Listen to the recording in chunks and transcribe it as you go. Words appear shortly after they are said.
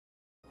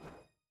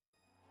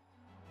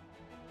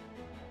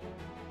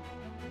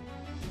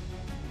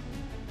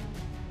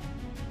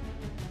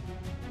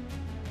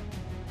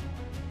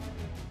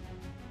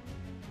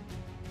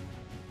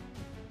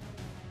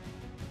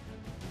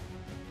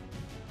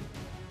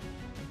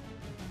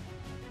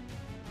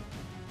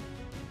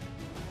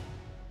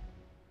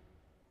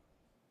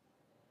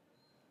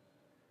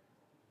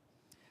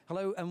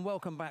Hello and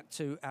welcome back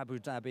to Abu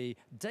Dhabi,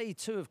 day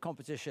 2 of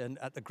competition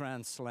at the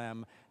Grand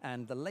Slam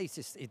and the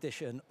latest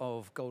edition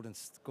of Golden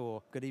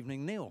Score. Good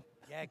evening, Neil.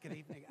 Yeah, good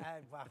evening.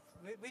 Well,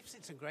 we've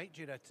seen some great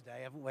judo today,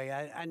 haven't we?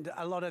 And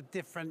a lot of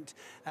different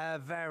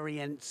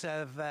variants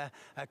of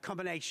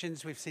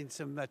combinations. We've seen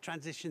some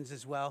transitions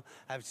as well.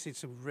 I've seen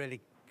some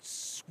really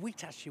sweet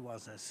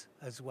ashiwazas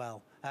as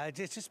well.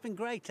 It's just been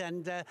great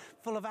and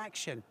full of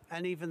action.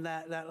 And even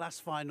that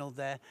last final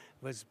there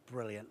was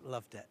brilliant.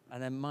 Loved it.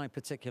 And then my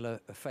particular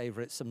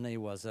favourite, some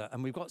newaza.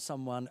 And we've got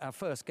someone, our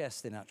first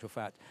guest in actual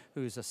fact,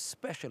 who's a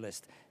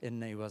specialist in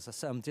newaza.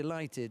 So I'm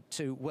delighted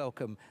to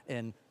welcome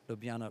in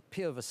Ljubljana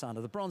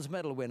Pirvasana, the bronze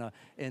medal winner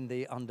in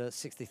the under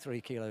 63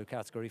 kilo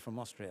category from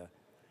Austria.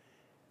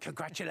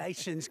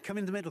 Congratulations. Come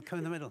in the middle, come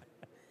in the middle.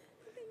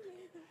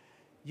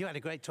 You had a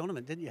great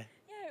tournament, didn't you?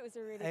 It was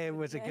a really It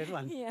was a good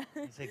one. Yeah.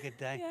 It was a good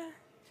day. Yeah.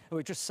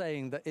 We're just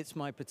saying that it's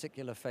my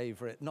particular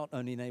favourite, not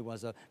only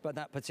newaza, but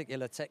that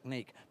particular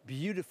technique,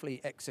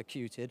 beautifully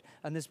executed.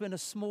 And there's been a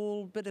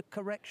small bit of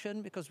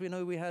correction because we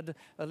know we had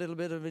a little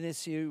bit of an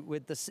issue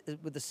with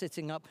the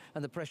sitting up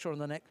and the pressure on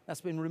the neck.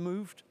 That's been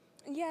removed.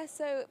 Yeah,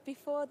 so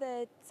before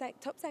the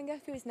top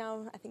Sangaku is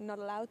now, I think, not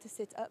allowed to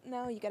sit up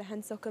now. You get a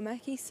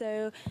Hansokomaki.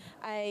 So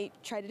I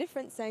tried a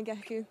different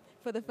Sangaku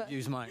for the first...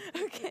 Use mine.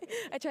 Okay.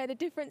 I tried a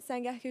different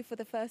Sangaku for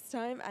the first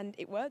time and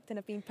it worked. And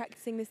I've been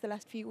practicing this the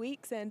last few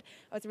weeks and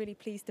I was really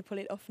pleased to pull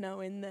it off now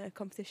in the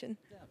competition.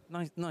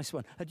 Yeah. Nice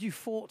one. Had you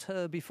fought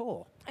her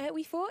before?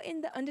 We fought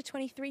in the under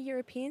 23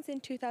 Europeans in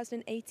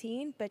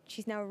 2018, but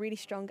she's now a really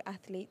strong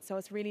athlete. So I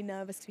was really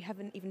nervous because we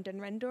haven't even done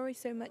randori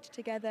so much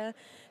together.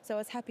 So I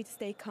was happy to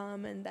stay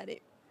calm and that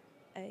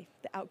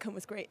the outcome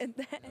was great.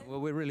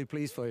 Well, we're really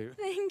pleased for you.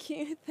 Thank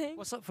you. Thanks.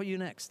 What's up for you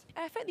next?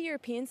 I fight the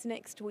Europeans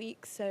next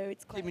week, so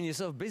it's quite... Keeping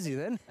yourself busy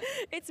then?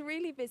 It's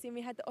really busy.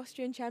 We had the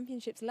Austrian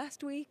Championships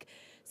last week,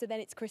 so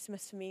then it's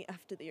Christmas for me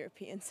after the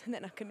Europeans, and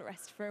then I can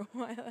rest for a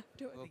while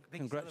afterwards. Well,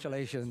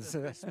 congratulations.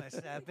 Christmas,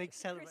 big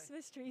celebration.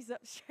 Christmas trees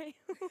up straight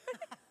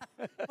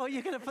away. Oh,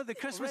 you're going to put the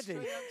Christmas tree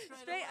up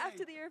straight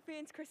after the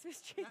Europeans,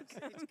 Christmas tree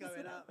comes. It's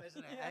going up,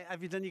 isn't it? Yeah.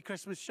 Have you done your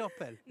Christmas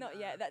shopping? Not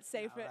yet. That's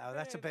safe. Oh,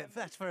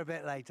 that's for a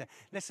bit later.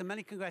 Listen,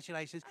 many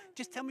congratulations.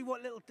 Just tell me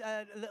what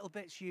little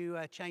bits you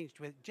changed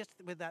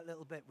with that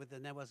little bit with the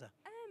newaza.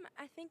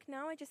 I think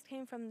now I just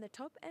came from the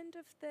top end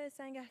of the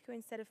Sangaku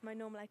instead of my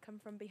normal. I come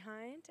from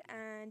behind,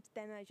 and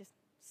then I just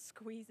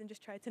squeeze and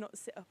just try to not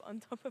sit up on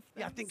top of them.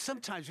 Yeah, I think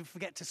sometimes we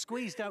forget to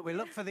squeeze, don't we?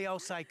 Look for the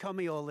old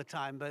saikomi all the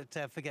time,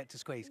 but forget to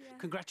squeeze. Yeah.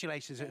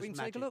 Congratulations. We can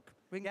take a look.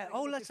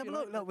 Let's have a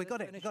look. Look, we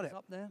got it.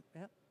 Up there.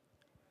 Yeah.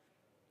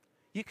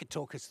 You could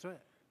talk us through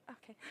it.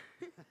 Okay.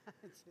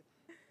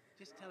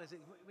 Just tell us,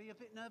 were you a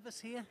bit nervous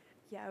here?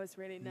 Yeah, I was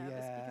really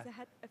nervous because I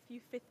had a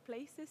few 5th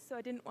places, so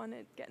I didn't want to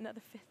get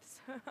another 5th,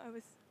 so I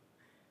was...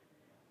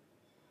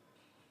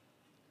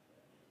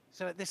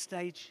 So at this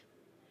stage?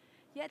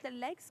 Yeah, the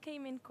legs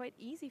came in quite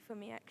easy for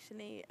me,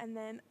 actually, and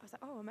then I was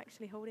like, oh, I'm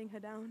actually holding her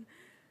down,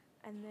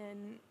 and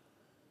then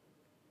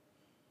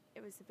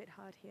it was a bit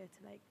hard here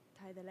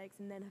to, tie the legs,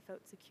 and then I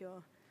felt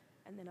secure.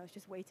 And then I was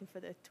just waiting for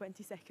the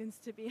 20 seconds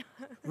to be...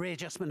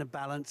 Readjustment of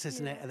balance,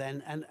 isn't it?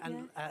 Then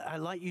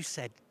and like you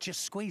said,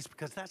 just squeeze,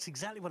 because that's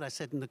exactly what I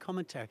said in the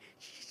commentary.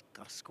 She's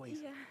got to squeeze.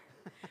 Yeah,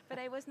 but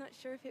I was not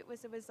sure if it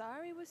was a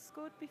Wazari was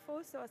scored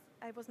before, so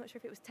I was not sure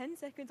if it was 10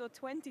 seconds or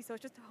 20, so I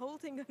was just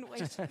holding and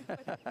waiting.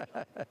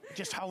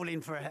 Just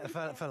holding for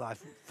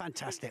life.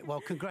 Fantastic.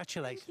 Well,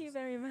 congratulations. Thank you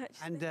very much.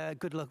 And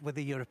good luck with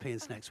the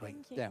Europeans next week.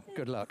 Thank you. Yeah,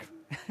 good luck.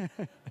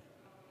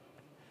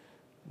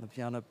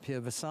 Ljubljana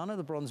Pirvasana,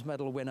 the bronze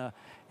medal winner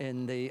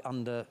in the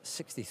under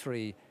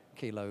 63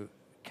 kilo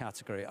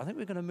category. I think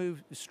we're going to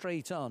move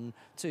straight on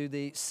to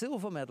the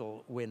silver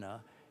medal winner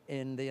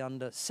in the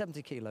under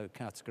 70 kilo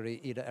category,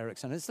 Ida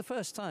Eriksson. It's the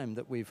first time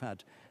that we've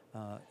had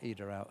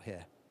Ida out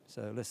here.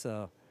 So let's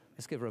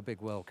give her a big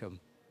welcome.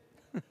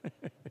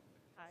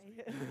 Hi.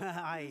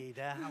 Hi,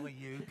 Ida. How are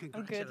you?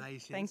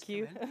 Congratulations. Thank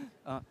you.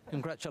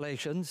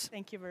 Congratulations.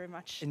 Thank you very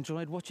much.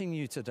 Enjoyed watching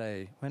you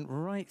today. Went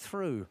right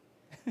through.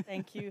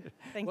 Thank you.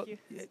 Thank you.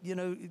 You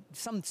know,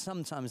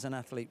 sometimes an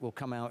athlete will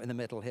come out in the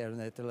middle here and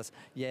they tell us,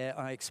 yeah,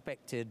 I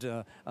expected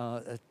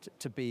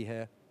to be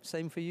here.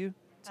 Same for you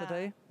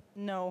today?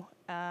 No.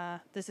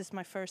 This is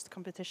my first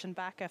competition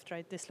back after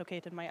I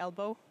dislocated my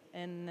elbow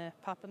in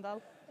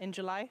Papendal in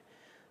July.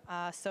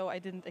 So I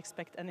didn't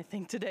expect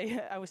anything today.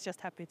 I was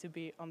just happy to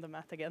be on the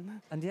mat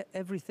again. And yet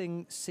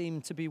everything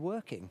seemed to be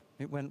working.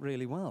 It went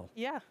really well.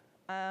 Yeah.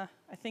 I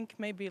think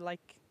maybe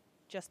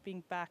just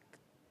being back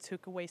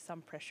took away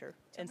some pressure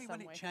in some way. Tell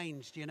me when it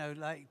changed,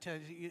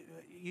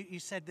 you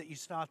said that you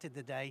started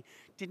the day,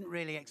 didn't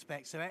really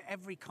expect, so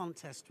every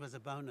contest was a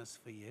bonus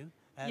for you.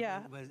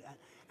 Yeah.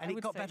 And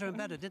it got better and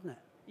better, didn't it?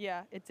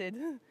 Yeah, it did.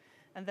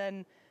 And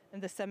then in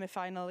the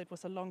semi-final, it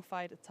was a long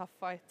fight, a tough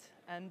fight,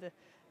 and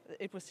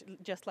it was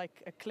just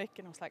like a click,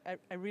 and I was like,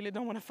 I really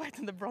don't want to fight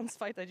in the bronze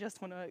fight, I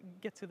just want to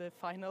get to the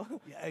final.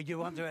 Yeah, you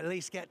want to at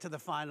least get to the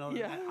final.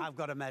 Yeah. I've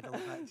got a medal.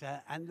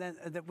 But, and then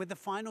with the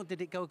final, did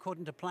it go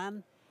according to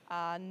plan?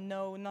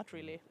 No, not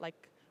really.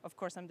 Of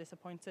course, I'm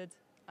disappointed.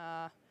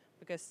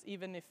 because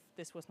even if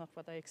this was not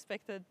what I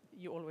expected,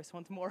 you always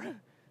want more.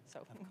 So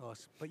Of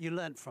course, but you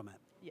learnt from it.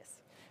 yes.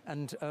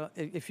 And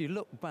if you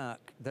look back,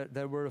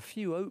 there were a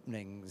few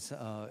openings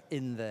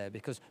in there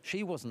because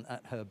she wasn't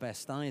at her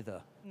best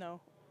either. No,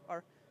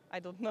 or I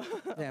don't know.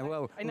 Yeah,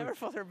 well, I never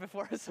fought her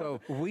before,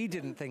 so. Well, we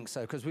didn't think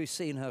so because we've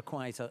seen her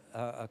quite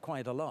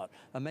a lot.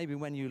 And maybe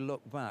when you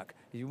look back,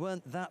 you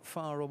weren't that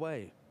far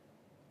away.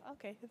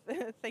 Okay,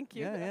 thank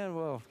you. Yeah,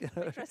 well.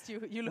 I trust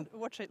you. You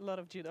watch a lot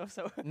of judo,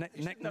 so.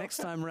 Next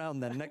time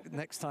round, then.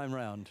 Next time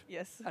round.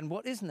 Yes. And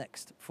what is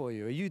next for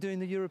you? Are you doing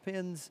the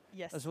Europeans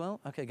Yes. as well?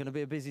 Okay, going to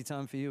be a busy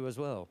time for you as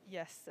well.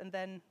 Yes, and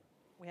then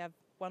we have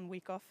 1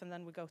 week off, and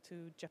then we go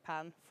to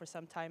Japan for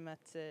some time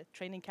at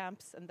training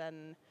camps, and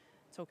then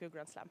Tokyo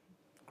Grand Slam.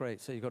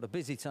 Great. So you've got a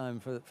busy time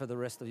for the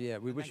rest of the year.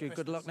 We wish you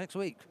good luck next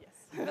week.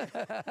 Yes.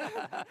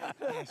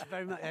 Yes,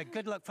 very much.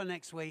 Good luck for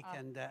next week,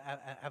 and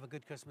have a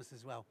good Christmas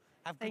as well.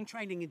 Have good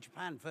training in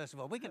Japan, first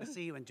of all. We're going to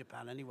see you in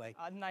Japan anyway.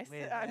 Nice.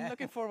 I'm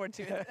looking forward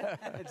to it.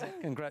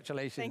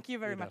 Congratulations. Thank you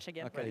very Judo. much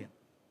again. Okay.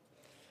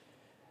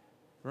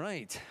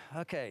 Right.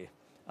 Okay.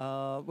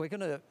 We're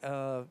going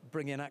to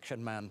bring in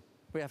Action Man.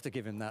 We have to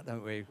give him that,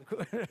 don't we?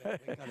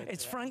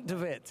 It's Frank de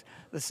Witt,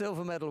 the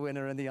silver medal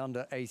winner in the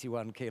under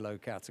 81 kilo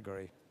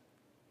category.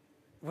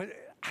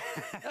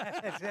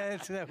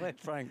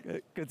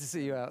 Frank, good to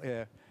see you out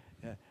here.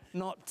 Yeah.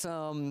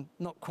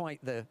 Not quite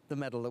the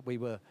medal that we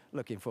were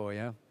looking for,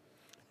 yeah?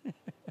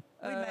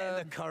 We met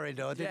in the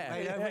corridor, didn't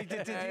we? Yeah. We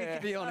did, To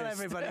be tell honest.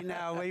 everybody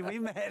now, we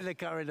met in the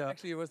corridor.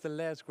 Actually, it was the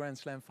last Grand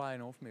Slam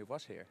final of me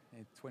was here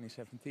in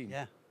 2017.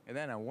 Yeah. And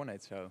then I won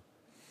it, so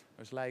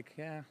I was like,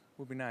 yeah, it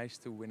would be nice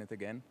to win it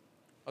again.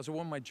 I also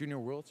won my junior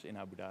worlds in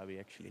Abu Dhabi,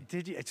 actually.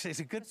 Did you? It's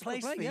a good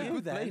place for yeah. you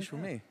Good then. place for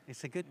me.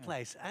 It's a good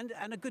place and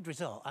a good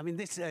result. I mean,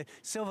 this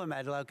silver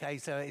medal, okay,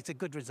 so it's a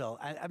good result.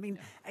 I mean,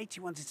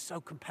 81s is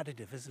so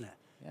competitive, isn't it?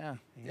 Yeah,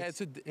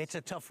 It's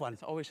a tough one.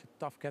 it's always a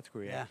tough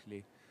category, Yeah.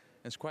 actually.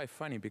 And it's quite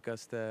funny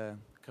because the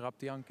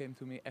Karaptian came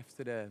to me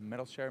after the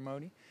medal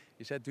ceremony.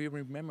 He said, "Do you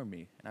remember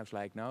me?" And I was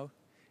like, "No."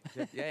 He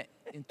said, "Yeah,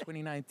 in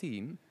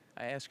 2019,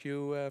 I asked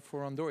you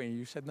for Andorra and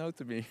you said no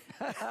to me." Is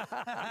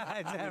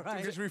that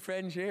Took his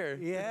revenge here.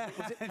 Yeah.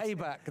 Was it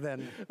payback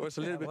then? It was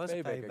a little bit was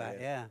payback. payback, again.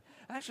 yeah.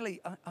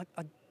 Actually,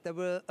 there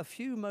were a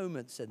few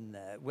moments in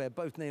there where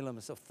both Neil and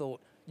myself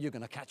thought, you're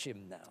going to catch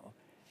him now.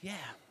 Yeah.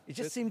 It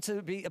just seemed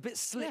to be a bit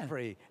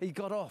slippery. He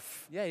got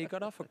off. Yeah, he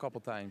got off a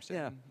couple times.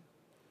 Yeah. And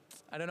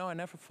I don't know, I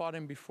never fought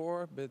him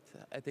before, but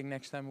I think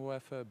next time we'll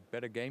have a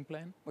better game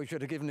plan. We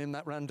should have given him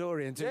that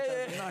Randori in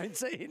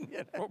 2019. you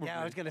know.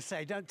 Yeah, I was going to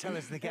say, don't tell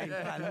us the game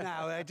plan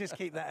now. Just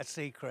keep that a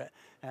secret.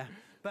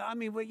 But I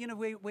mean,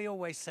 we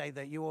always say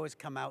that you always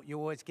come out, you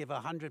always give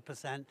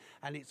 100%,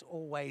 and it's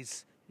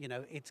always,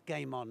 it's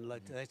game on.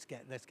 Let's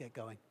get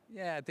going.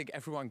 Yeah, I think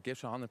everyone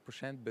gives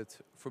 100%, but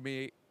for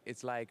me,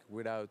 it's like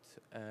without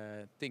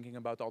thinking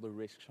about all the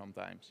risks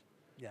sometimes.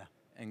 Yeah.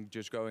 And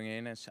just going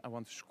in and I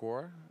want to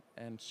score.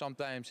 And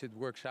sometimes it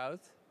works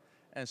out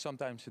and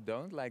sometimes it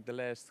don't. Like the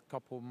last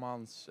couple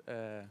months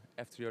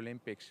after the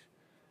Olympics,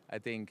 I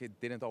think it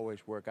didn't always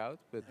work out.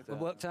 But It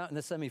worked out in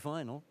the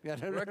semi-final.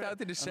 it worked out in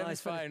the A nice finish.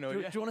 semi-final. Do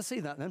you want to see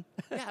that then?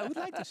 Yeah, I would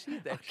like to see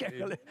it actually.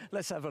 Okay, well,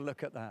 let's have a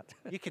look at that.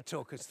 You could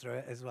talk us through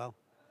it as well.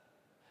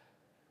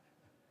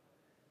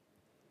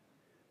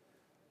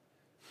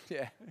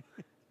 Yeah.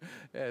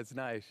 Yeah, it's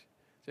nice.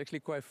 It's actually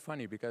quite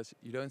funny because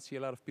you don't see a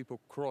lot of people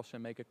cross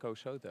and make a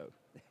Kosoto.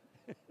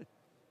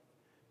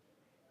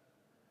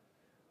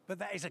 But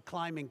that is a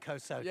climbing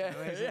Kosoto, Yeah,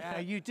 isn't it? yeah.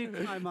 You do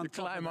climb on You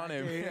top climb of on that,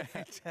 him, do you?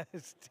 yeah.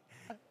 Just-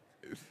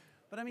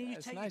 But I mean, you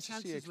It's take nice your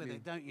to see, chances with actually.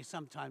 it, don't you?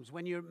 Sometimes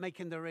when you're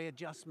making the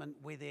readjustment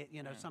with it,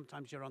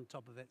 sometimes you're on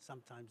top of it,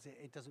 sometimes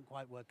it doesn't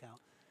quite work out.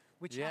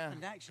 Which Yeah.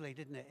 happened actually,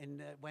 didn't it?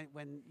 In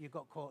when you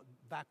got caught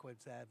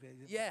backwards there.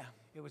 Yeah.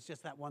 It was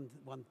just that one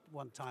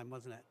time,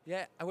 wasn't it?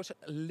 Yeah, I was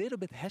a little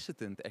bit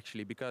hesitant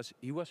actually because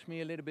he was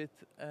me a little bit.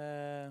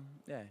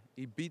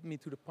 He beat me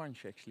to the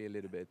punch actually a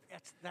little bit.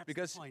 That's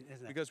Because the point,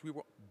 isn't it? because we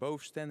were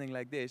both standing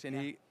like this and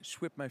Yeah. he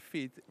swept my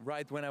feet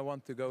right when I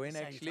want to go in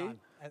Same actually, time,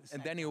 at the same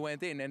and then he time.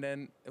 went in and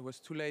then it was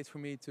too late for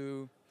me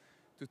to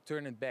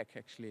turn it back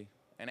actually.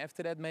 And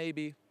after that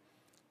maybe.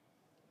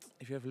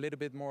 If you have a little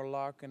bit more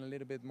luck and a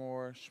little bit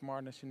more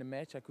smartness in the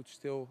match, I could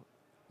still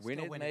win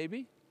it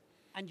maybe.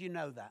 And you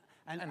know that.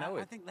 And I know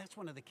I it. think that's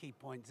one of the key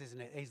points,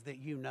 isn't it? Is that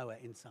you know it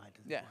inside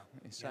as Yeah,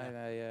 well.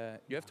 inside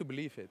you have to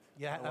believe it.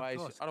 Yeah, of otherwise,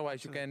 course,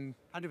 otherwise you absolutely.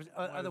 can.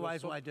 100%.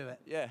 Otherwise, why do it?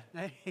 Yeah.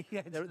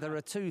 Yeah, There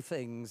are two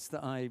things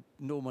that I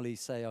normally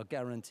say are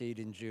guaranteed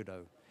in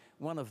judo.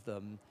 One of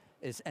them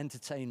is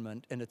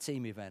entertainment in a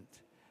team event.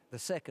 The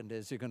second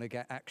is you're going to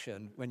get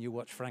action when you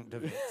watch Frank de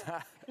Witt.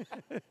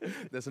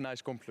 That's a nice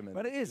compliment.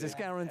 But it is, it's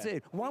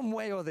guaranteed. One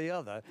way or the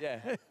other.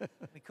 Yeah.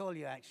 We call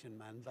you Action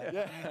Man, but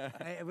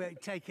we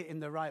take it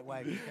in the right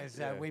way because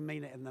we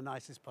mean it in the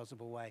nicest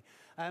possible way.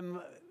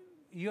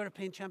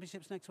 European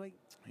Championships next week?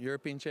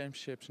 European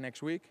Championships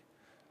next week.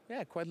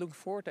 Yeah, quite looking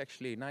forward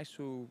actually. Nice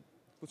to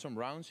put some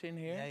rounds in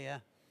here.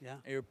 Yeah.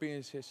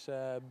 Europeans is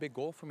a big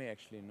goal for me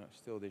actually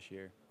still this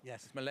year.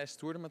 Yes. It's my last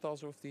tournament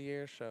also of the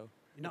year, so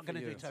You're not going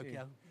to do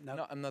Tokyo?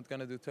 No, I'm not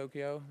going to do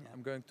Tokyo. Yeah.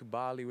 I'm going to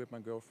Bali with my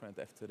girlfriend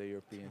after the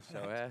Europeans.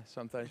 So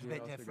sometimes It's a we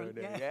bit also different,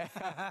 go there.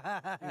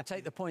 Yeah. You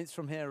take the points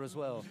from here as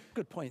well.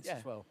 Good points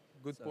as well.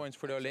 Good So, points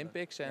for the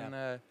Olympics,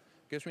 and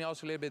gives me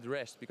also a little bit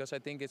rest, because I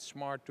think it's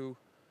smart to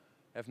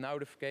have now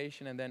the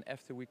vacation, and then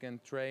after we can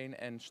train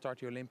and start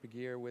the Olympic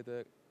year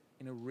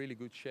in a really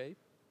good shape,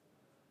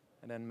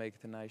 and then make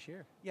it a nice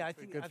year. Yeah, I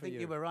think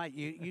you were right.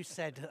 You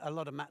said a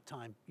lot of mat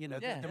time. You know,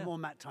 the more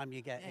mat time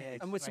you get,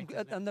 and with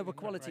and there were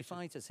quality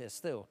fighters here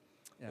still.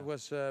 Yeah. It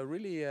was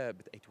really,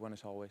 but 81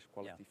 is always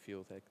quality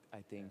field,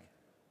 I think.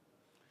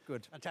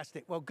 Good.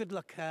 Fantastic. Well, good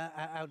luck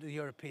out of the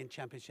European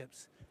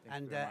Championships. Thank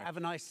and you very much. have a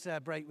nice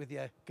break with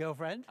your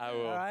girlfriend. I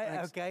will. All right,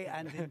 Thanks. okay,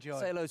 and enjoy.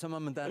 Say hello to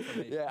Mum and Dad for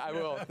me. Yeah, I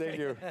will. Thank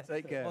you.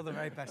 Take care. All the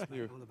very best,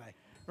 mate. All the best.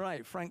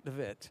 Right, Frank de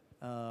Witt,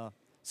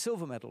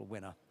 silver medal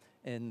winner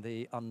in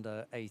the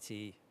under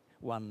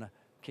 81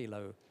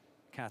 kilo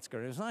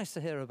category. It was nice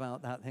to hear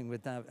about that thing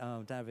with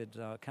David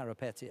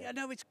Carapetti. Yeah,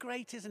 no, it's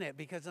great, isn't it?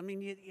 Because I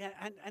mean,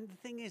 and the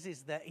thing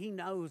is that he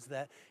knows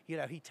that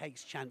he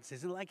takes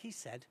chances, and like he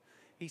said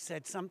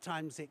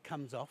sometimes it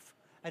comes off,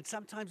 and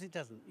sometimes it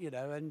doesn't.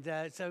 And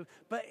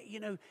but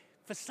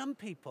for some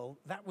people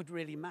that would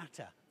really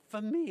matter.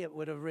 For me, it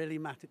would have really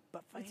mattered,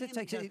 but for him,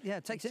 takes it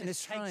in his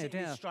stride. Takes it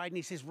in his stride, and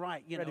he says,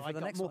 "Right, Ready for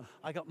the next one.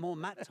 I got more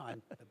mat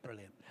time."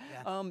 Brilliant.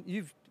 Yeah.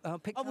 You've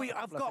picked.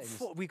 I've got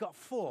four. We got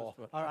four.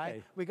 All right.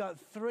 Okay. We got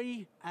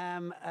three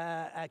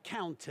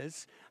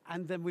counters,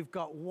 and then we've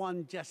got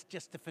one just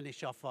to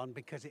finish off on,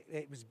 because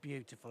it was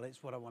beautiful.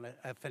 It's what I want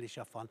to finish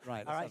off on.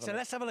 Right. All right. So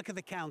let's have a look at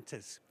the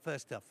counters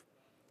first off.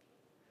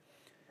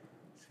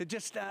 So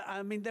just,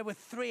 there were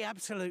three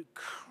absolute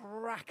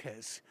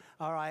crackers.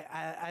 All right.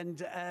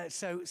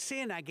 So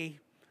Sianagi,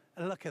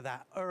 look at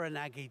that.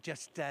 Uranagi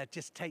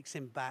just takes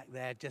him back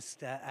there.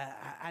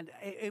 And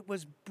it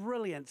was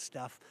brilliant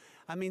stuff.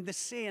 I mean, the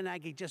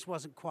Sianagi just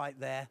wasn't quite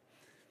there.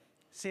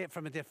 See it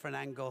from a different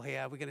angle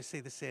here. We're going to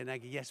see the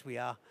Sianagi. Yes, we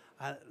are.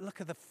 Look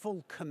at the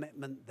full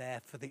commitment there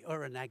for the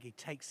Uranagi.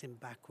 Takes him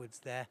backwards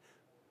there.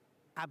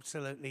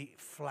 Absolutely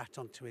flat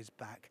onto his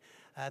back.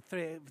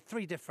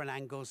 Three different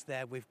angles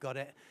there, we've got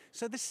it.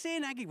 So the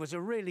Sianagi was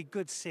a really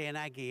good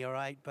Sianagi, all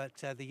right, but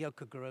the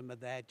Yokogaruma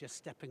there just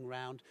stepping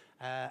round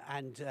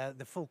and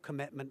the full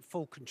commitment,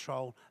 full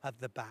control of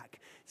the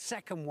back.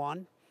 Second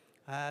one,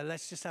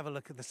 let's just have a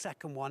look at the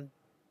second one.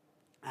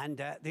 And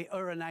the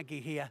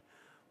Uranagi here.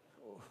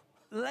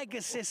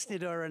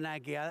 Leg-assisted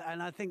Uranagi,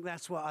 and I think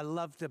that's what I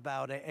loved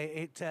about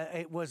it.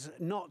 It was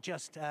not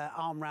just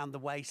arm round the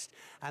waist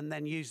and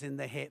then using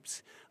the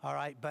hips, all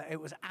right, but it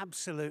was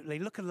absolutely,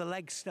 look at the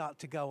legs start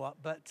to go up,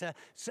 but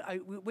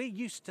we're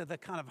used to the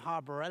kind of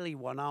Harborelli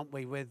one, aren't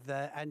we,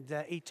 and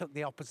he took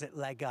the opposite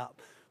leg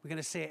up. We're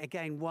going to see it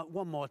again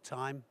one more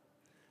time.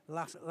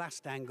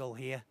 Last angle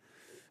here,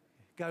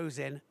 goes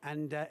in,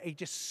 and he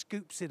just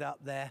scoops it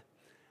up there.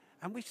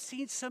 And we've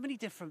seen so many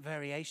different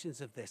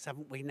variations of this,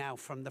 haven't we, now,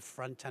 from the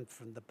front and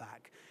from the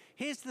back.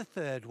 Here's the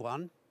third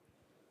one.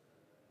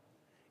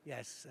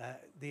 Yes,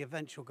 the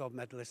eventual gold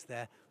medalist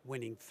there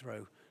winning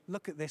through.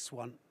 Look at this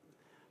one.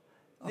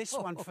 This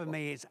one, for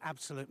me, is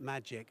absolute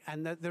magic.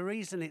 And the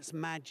reason it's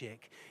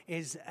magic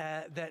is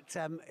that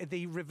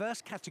the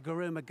reverse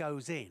Kataguruma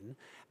goes in.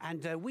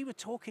 And we were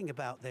talking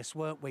about this,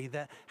 weren't we?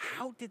 That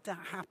how did that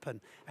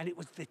happen? And it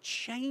was the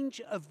change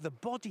of the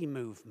body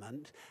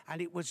movement.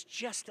 And it was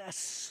just a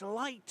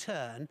slight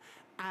turn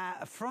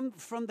from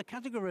the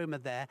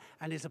Kataguruma there.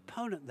 And his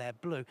opponent there,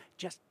 Blue,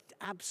 just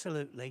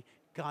absolutely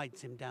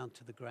guides him down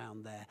to the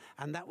ground there.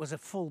 And that was a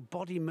full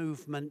body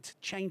movement,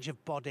 change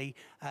of body,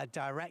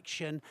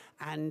 direction,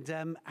 and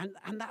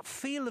that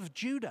feel of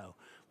judo,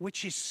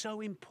 which is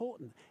so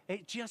important.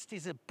 It just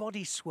is a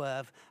body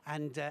swerve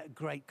and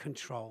great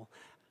control.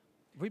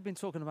 We've been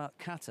talking about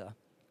kata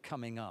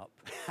coming up.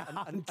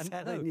 I'm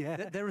telling you.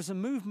 There is a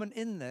movement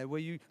in there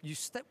where you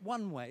step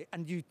one way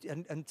and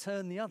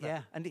turn the other.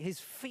 Yeah. And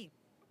his feet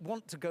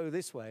want to go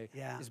this way,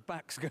 his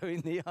back's going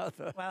the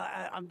other. Well,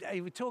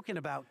 we're talking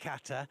about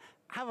kata.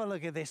 Have a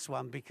look at this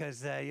one,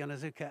 because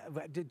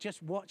Yonezuka,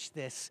 just watch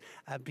this,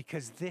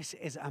 because this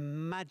is a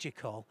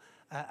magical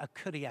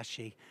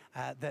kuriashi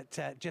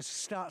that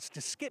just starts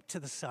to skip to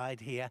the side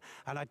here.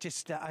 And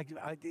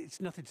it's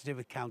nothing to do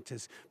with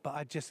counters, but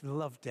I just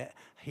loved it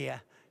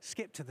here.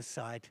 Skip to the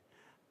side,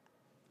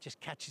 just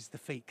catches the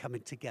feet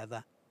coming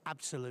together.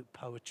 Absolute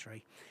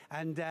poetry.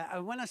 And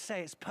when I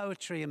say it's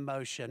poetry in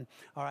motion,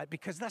 all right,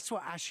 because that's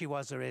what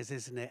Ashiwaza is,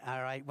 isn't it?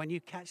 All right, when you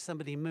catch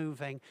somebody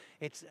moving,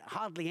 it's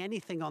hardly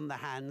anything on the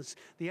hands.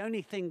 The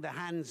only thing the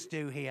hands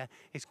do here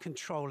is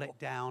control it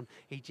down.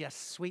 He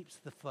just sweeps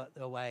the foot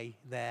away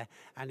there,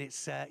 and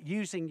it's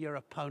using your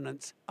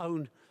opponent's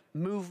own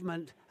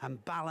movement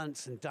and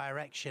balance and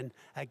direction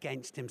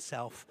against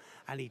himself,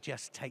 and he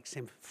just takes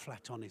him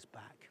flat on his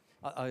back.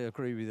 I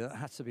agree with you. That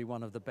had to be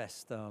one of the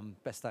best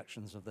best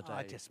actions of the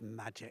day. Just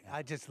magic.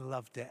 I just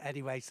loved it.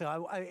 Anyway,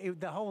 so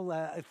the whole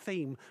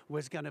theme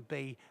was going to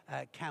be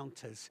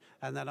counters,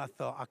 and then I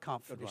thought I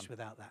can't finish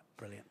without that.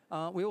 Brilliant.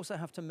 We also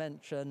have to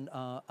mention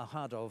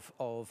Ahadov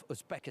of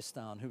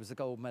Uzbekistan, who was the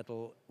gold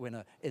medal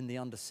winner in the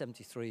under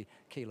 73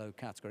 kilo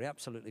category.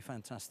 Absolutely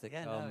fantastic.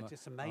 Yeah, no,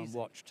 just amazing.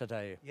 Watch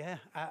today. Yeah,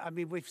 I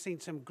mean, we've seen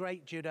some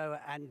great judo,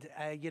 and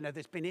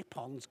there's been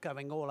ippons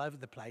going all over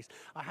the place.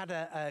 I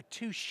had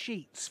 2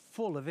 sheets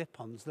full of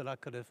ippons that I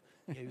could have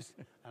used,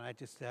 and I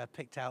just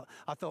picked out.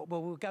 I thought,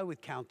 well, we'll go with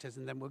counters,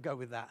 and then we'll go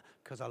with that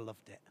because I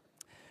loved it.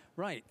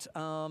 Right,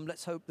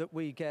 let's hope that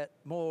we get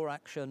more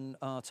action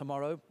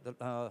tomorrow,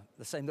 the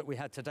same that we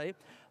had today.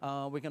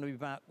 We're going to be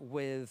back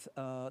with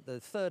the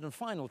third and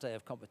final day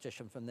of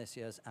competition from this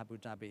year's Abu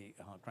Dhabi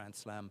Grand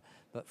Slam.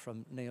 But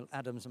from Neil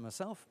Adams and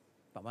myself,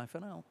 bye-bye for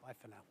now. Bye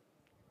for now.